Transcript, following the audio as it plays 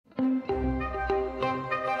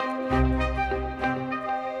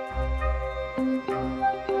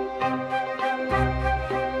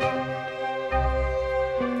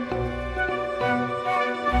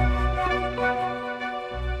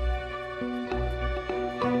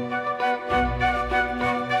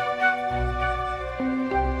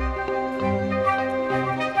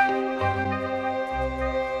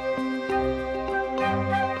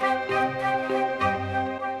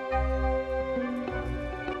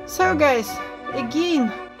So guys,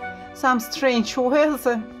 again some strange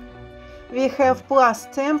weather. We have plus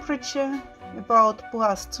temperature, about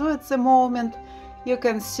 +2 at the moment. You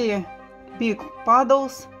can see big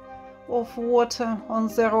puddles of water on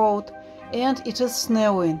the road, and it is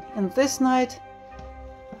snowing. And this night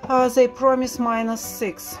they promise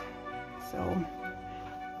 -6. So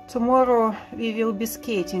tomorrow we will be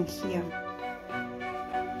skating here.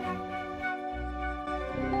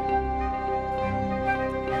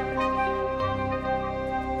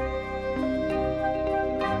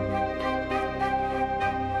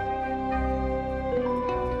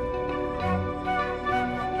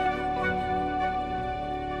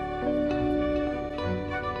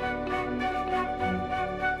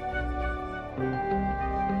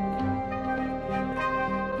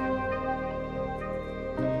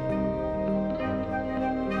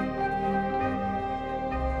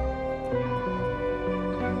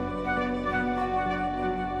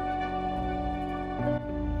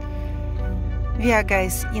 We are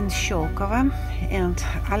guys in Sholkovo, and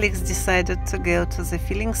Alex decided to go to the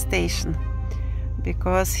filling station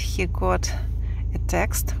because he got a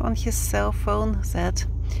text on his cell phone that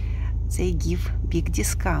they give big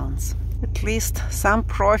discounts, at least some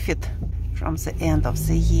profit from the end of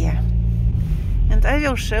the year. And I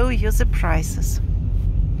will show you the prices.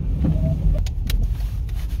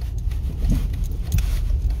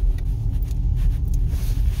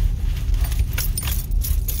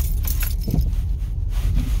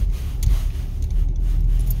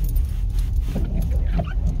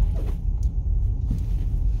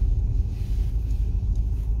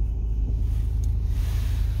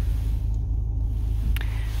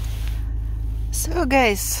 So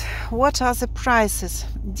guys, what are the prices?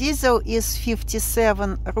 Diesel is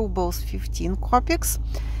 57 rubles 15 kopecks,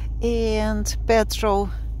 and petrol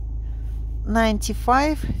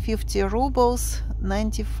 95, 50 rubles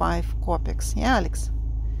 95 kopecks. Yeah, Alex?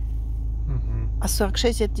 А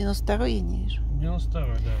 46 это 92 я не вижу.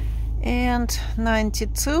 92, да. And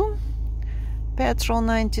 92, petrol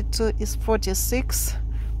 92 is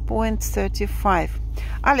 46.35.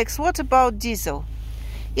 Alex, what about diesel?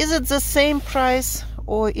 Is it the same price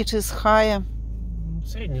or it is higher?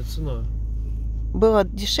 Средняя цена. Было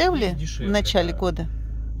дешевле, Дешевле в начале да. года?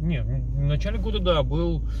 Нет, в начале года, да,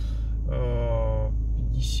 был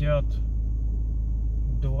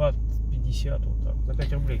 52, 50, вот так, за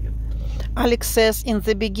 5 рублей где-то. Alex says in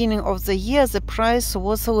the beginning of the year the price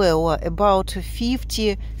was lower, about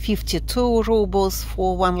 50, 52 rubles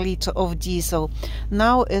for 1 liter of diesel.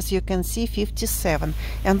 Now, as you can see, 57.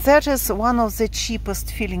 And that is one of the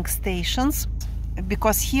cheapest filling stations,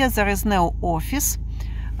 because here there is no office,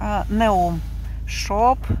 no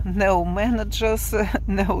shop, no managers,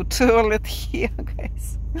 no toilet here,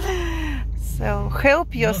 guys. So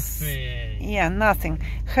help yourself. Yeah, nothing.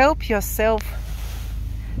 Help yourself.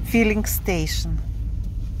 Filling station.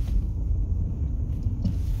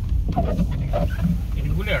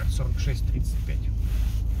 Регуляр 46.35.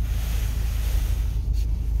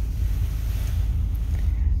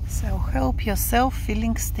 So help yourself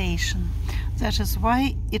filling station. That is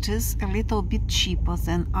why it is a little bit cheaper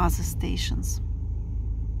than other stations.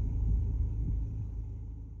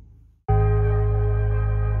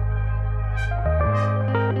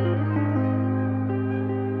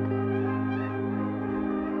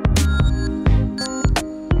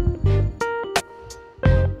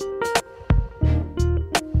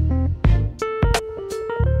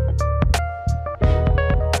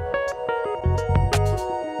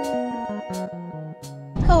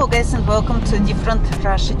 Hello guys, and welcome to different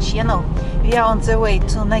Russia channel. We are on the way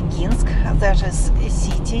to Noginsk, that is a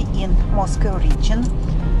city in Moscow region,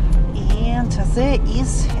 and there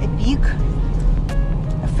is a big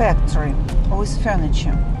factory with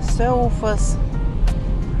furniture, sofas,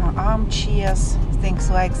 armchairs, things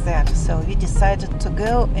like that. So we decided to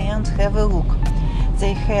go and have a look.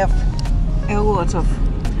 They have a lot of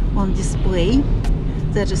on display.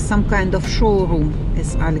 That is some kind of showroom,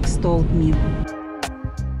 as Alex told me.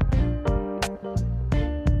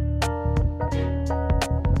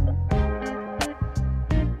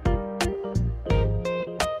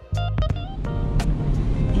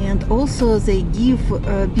 And also they give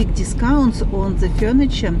big discounts on the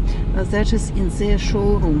furniture that is in their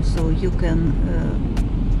showroom, so you can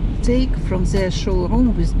take from their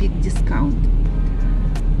showroom with big discount.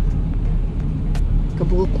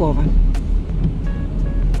 Каблуково.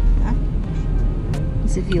 Да?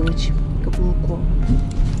 The village Каблуково.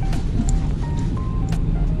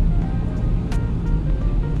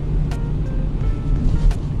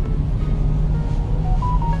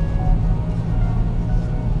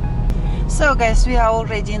 So guys, we are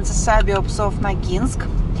already in the suburbs of Noginsk.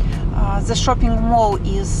 The shopping mall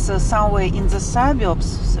is somewhere in the suburbs,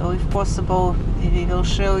 so if possible we will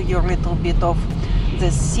show you a little bit of the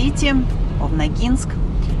city of Noginsk.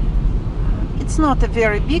 It's not a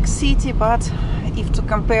very big city, but if to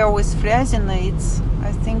compare with Fryazino, it's,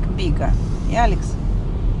 I think, bigger. Yeah, Alex?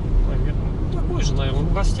 Наверное, такой же,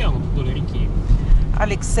 наверное, растянут вдоль реки.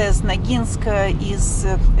 Alex says Noginsk is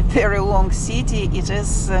a very long city. It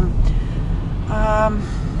is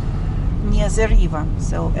near the river.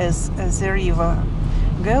 So as the river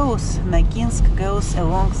goes, Noginsk goes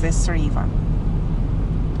along this river.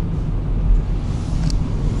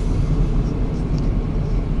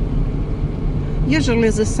 Usually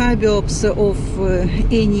the suburbs of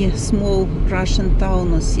any small Russian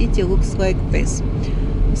town or city looks like this.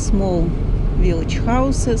 Small village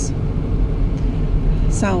houses,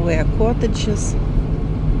 somewhere cottages,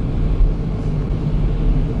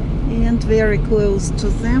 and very close to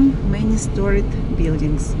them many storied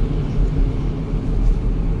buildings.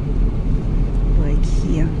 Like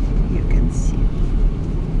here, you can see.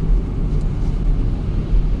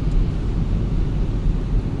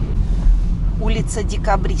 Улица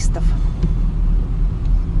Декабристов.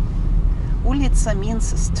 Улица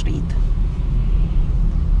means street.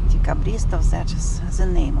 Декабристов, that is the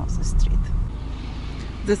name of the street.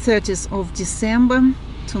 The 30th of December,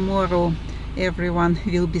 tomorrow everyone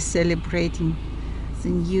will be celebrating the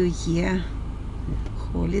New Year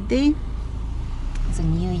holiday, the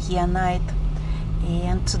New Year night,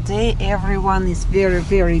 and today everyone is very,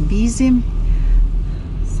 very busy.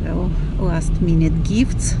 So last minute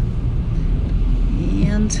gifts,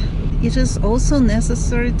 and it is also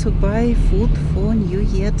necessary to buy food for New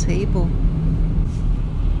Year table.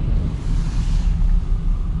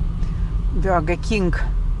 Burger King.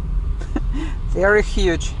 Very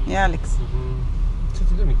huge. Yeah, Alex?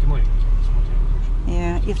 Кстати, домики маленькие, смотри.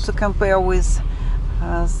 Yeah, if to compare with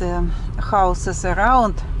the houses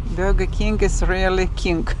around, Burger King is really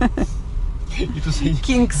king.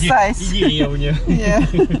 King size. Идея у нее. Yeah.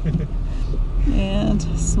 And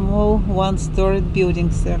small one-story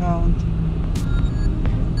buildings around.